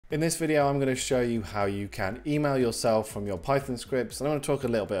In this video, I'm going to show you how you can email yourself from your Python scripts, and I'm going to talk a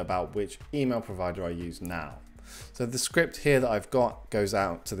little bit about which email provider I use now. So the script here that I've got goes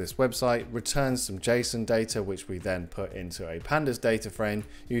out to this website, returns some JSON data, which we then put into a pandas data frame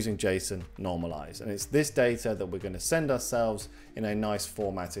using JSON normalize. And it's this data that we're going to send ourselves in a nice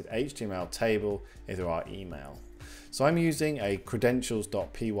formatted HTML table into our email. So I'm using a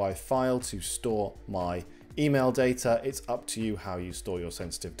credentials.py file to store my email data. It's up to you how you store your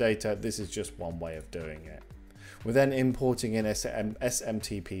sensitive data. This is just one way of doing it. We're then importing in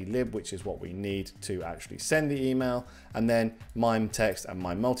SMTP lib, which is what we need to actually send the email, and then MIME text and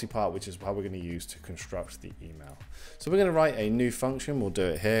MIME multipart, which is how we're going to use to construct the email. So we're going to write a new function. We'll do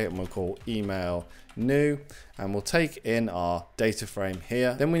it here, and we'll call email new, and we'll take in our data frame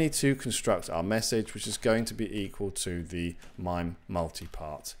here. Then we need to construct our message, which is going to be equal to the MIME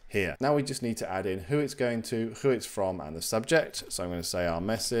multipart here. Now we just need to add in who it's going to, who it's from, and the subject. So I'm going to say our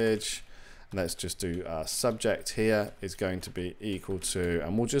message. Let's just do subject here is going to be equal to,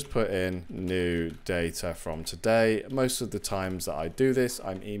 and we'll just put in new data from today. Most of the times that I do this,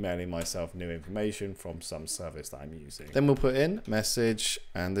 I'm emailing myself new information from some service that I'm using. Then we'll put in message,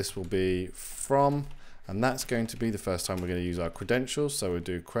 and this will be from, and that's going to be the first time we're going to use our credentials. So we'll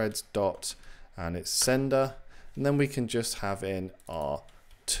do creds dot, and it's sender, and then we can just have in our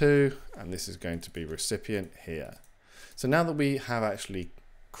to, and this is going to be recipient here. So now that we have actually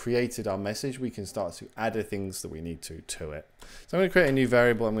created our message, we can start to add the things that we need to it. So I'm going to create a new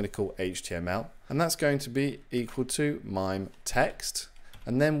variable I'm going to call HTML, and that's going to be equal to MIME text.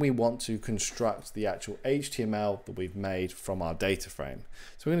 And then we want to construct the actual HTML that we've made from our data frame.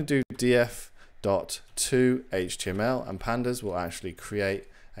 So we're going to do df.toHTML, and pandas will actually create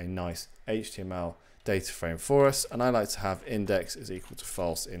a nice HTML data frame for us. And I like to have index is equal to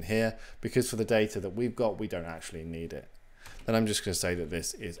false in here, because for the data that we've got, we don't actually need it. Then I'm just going to say that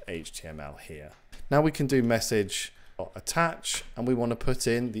this is HTML here. Now we can do message attach, and we want to put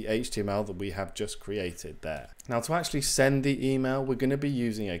in the HTML that we have just created there. Now to actually send the email, we're going to be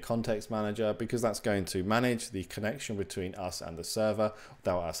using a context manager, because that's going to manage the connection between us and the server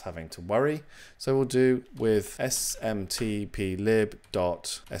without us having to worry. So we'll do with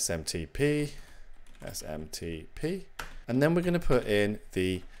smtplib.smtp, and then we're going to put in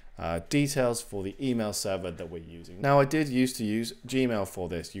the details for the email server that we're using. Now I did used to use Gmail for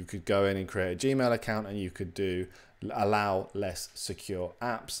this. You could go in and create a Gmail account, and you could do allow less secure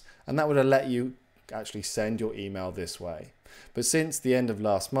apps, and that would let you actually send your email this way. But since the end of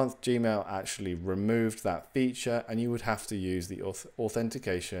last month, Gmail actually removed that feature, and you would have to use the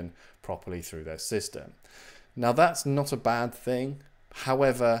authentication properly through their system. Now that's not a bad thing.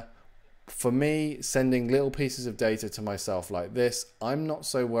 However, for me, sending little pieces of data to myself like this, I'm not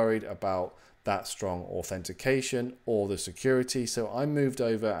so worried about that strong authentication or the security. So I moved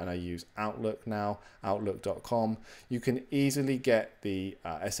over and I use Outlook now, outlook.com. You can easily get the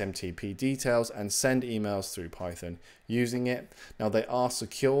SMTP details and send emails through Python using it. Now they are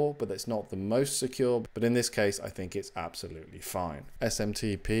secure, but it's not the most secure. But in this case, I think it's absolutely fine.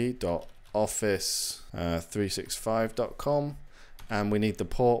 smtp.office365.com. And we need the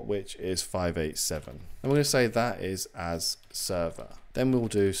port, which is 587. And we're going to say that is as server. Then we'll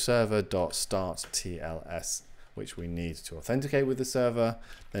do server.startTLS, which we need to authenticate with the server.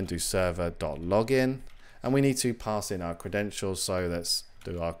 Then do server.login. And we need to pass in our credentials. So let's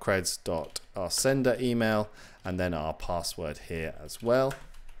do our creds.our sender email, and then our password here as well.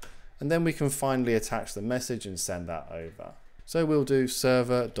 And then we can finally attach the message and send that over. So we'll do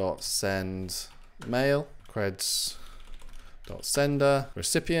server.sendMail, creds sender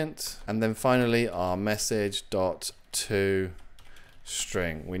recipient, and then finally our message dot to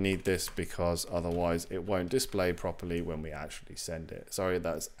string. We need this because otherwise it won't display properly when we actually send it. Sorry,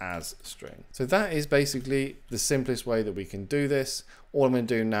 that's as string. So that is basically the simplest way that we can do this. All I'm going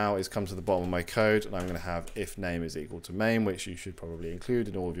to do now is come to the bottom of my code, and I'm going to have if name is equal to main, which you should probably include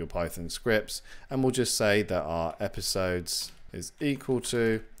in all of your Python scripts, and we'll just say that our episodes is equal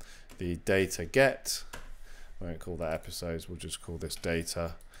to the data get. We won't call that episodes, we'll just call this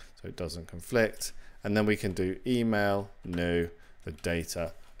data so it doesn't conflict. And then we can do email new the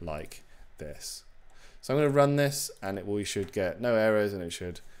data like this. So I'm going to run this, and we should get no errors, and it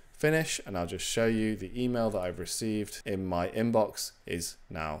should finish. And I'll just show you the email that I've received in my inbox is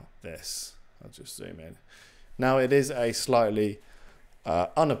now this. I'll just zoom in. Now it is a slightly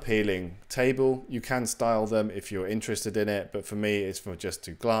unappealing table. You can style them if you're interested in it, but for me it's for just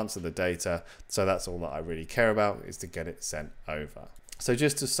to glance at the data. So that's all that I really care about, is to get it sent over. So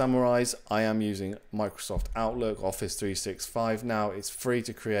just to summarize, I am using Microsoft Outlook Office 365 now. It's free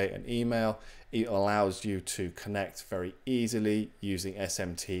to create an email it allows you to connect very easily using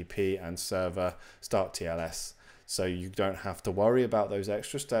SMTP and server start TLS. So you don't have to worry about those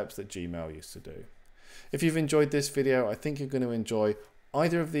extra steps that Gmail used to do. If you've enjoyed this video, I think you're going to enjoy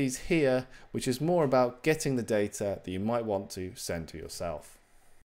either of these here, which is more about getting the data that you might want to send to yourself.